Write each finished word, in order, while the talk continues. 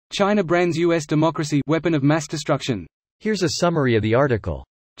China brands U.S. democracy weapon of mass destruction. Here's a summary of the article.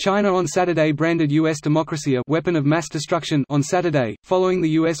 China on Saturday branded U.S. democracy a weapon of mass destruction on Saturday, following the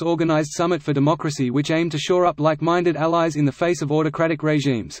U.S. organized Summit for Democracy, which aimed to shore up like-minded allies in the face of autocratic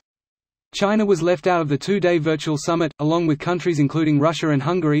regimes. China was left out of the two-day virtual summit, along with countries including Russia and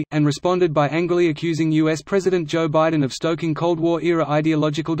Hungary, and responded by angrily accusing U.S. President Joe Biden of stoking Cold War-era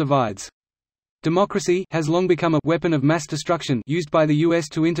ideological divides. Democracy has long become a weapon of mass destruction used by the U.S.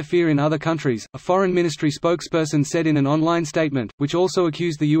 to interfere in other countries, a foreign ministry spokesperson said in an online statement, which also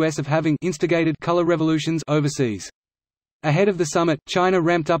accused the U.S. of having instigated color revolutions overseas. Ahead of the summit, China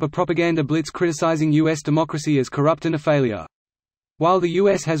ramped up a propaganda blitz criticizing U.S. democracy as corrupt and a failure. While the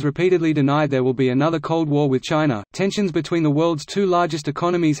U.S. has repeatedly denied there will be another Cold War with China, tensions between the world's two largest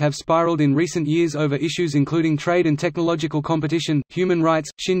economies have spiraled in recent years over issues including trade and technological competition, human rights,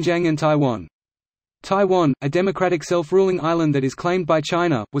 Xinjiang and Taiwan. Taiwan, a democratic self-ruling island that is claimed by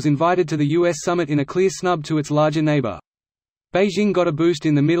China, was invited to the U.S. summit in a clear snub to its larger neighbor. Beijing got a boost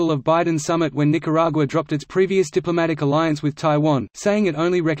in the middle of Biden's summit when Nicaragua dropped its previous diplomatic alliance with Taiwan, saying it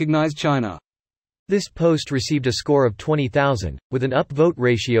only recognized China. This post received a score of 20,000, with an upvote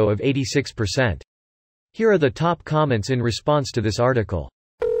ratio of 86%. Here are the top comments in response to this article.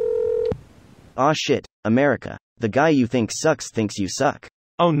 Aw shit, America. The guy you think sucks thinks you suck.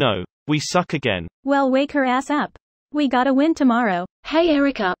 Oh no, we suck again. Well, wake her ass up. We gotta win tomorrow. Hey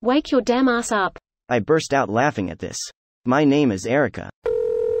Erica, wake your damn ass up. I burst out laughing at this. My name is Erica.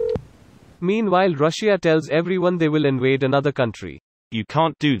 Meanwhile, Russia tells everyone they will invade another country. You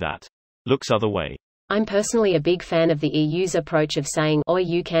can't do that. Looks other way. I'm personally a big fan of the EU's approach of saying, "Oi,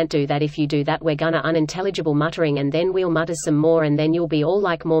 you can't do that. If you do that, we're gonna," unintelligible muttering, and then we'll mutter some more, and then you'll be all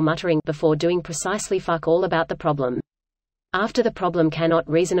like more muttering, before doing precisely fuck all about the problem. After the problem cannot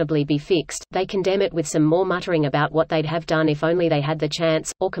reasonably be fixed, they condemn it with some more muttering about what they'd have done if only they had the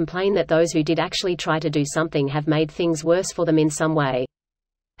chance, or complain that those who did actually try to do something have made things worse for them in some way.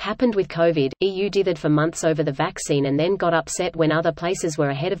 Happened with COVID, EU dithered for months over the vaccine and then got upset when other places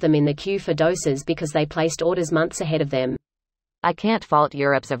were ahead of them in the queue for doses because they placed orders months ahead of them. I can't fault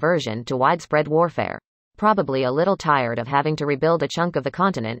Europe's aversion to widespread warfare. Probably a little tired of having to rebuild a chunk of the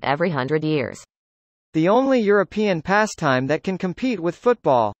continent every 100 years. The only European pastime that can compete with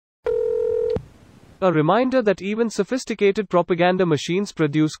football. A reminder that even sophisticated propaganda machines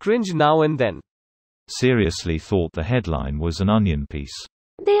produce cringe now and then. Seriously thought the headline was an onion piece.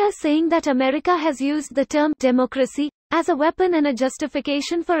 They are saying that America has used the term democracy as a weapon and a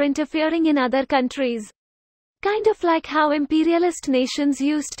justification for interfering in other countries. Kind of like how imperialist nations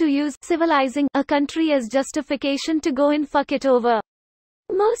used to use civilizing a country as justification to go and fuck it over.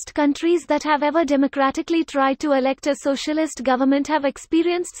 Most countries that have ever democratically tried to elect a socialist government have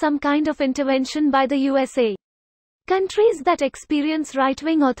experienced some kind of intervention by the USA. Countries that experience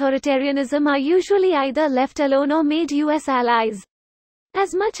right-wing authoritarianism are usually either left alone or made US allies.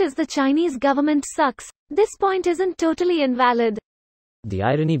 As much as the Chinese government sucks, this point isn't totally invalid. The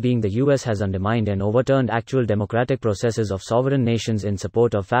irony being the US has undermined and overturned actual democratic processes of sovereign nations in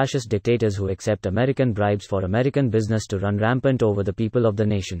support of fascist dictators who accept American bribes for American business to run rampant over the people of the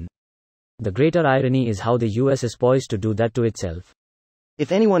nation. The greater irony is how the US is poised to do that to itself.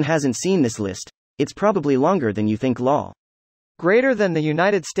 If anyone hasn't seen this list, it's probably longer than you think. Lol. Greater than the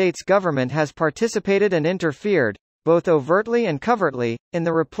United States government has participated and interfered, both overtly and covertly, in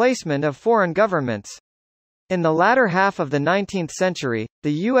the replacement of foreign governments. In the latter half of the 19th century,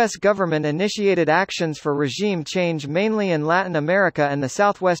 the U.S. government initiated actions for regime change mainly in Latin America and the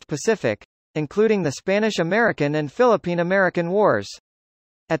Southwest Pacific, including the Spanish-American and Philippine-American Wars.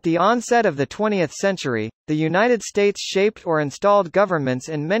 At the onset of the 20th century, the United States shaped or installed governments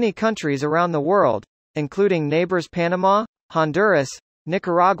in many countries around the world, including neighbors Panama, Honduras,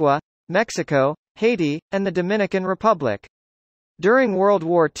 Nicaragua, Mexico, Haiti, and the Dominican Republic. During World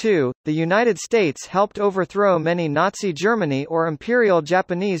War II, the United States helped overthrow many Nazi Germany or Imperial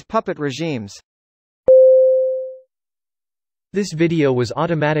Japanese puppet regimes. This video was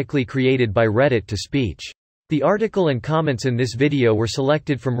automatically created by Reddit to speech. The article and comments in this video were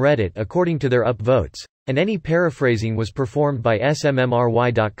selected from Reddit according to their upvotes, and any paraphrasing was performed by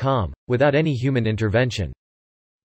smmry.com, without any human intervention.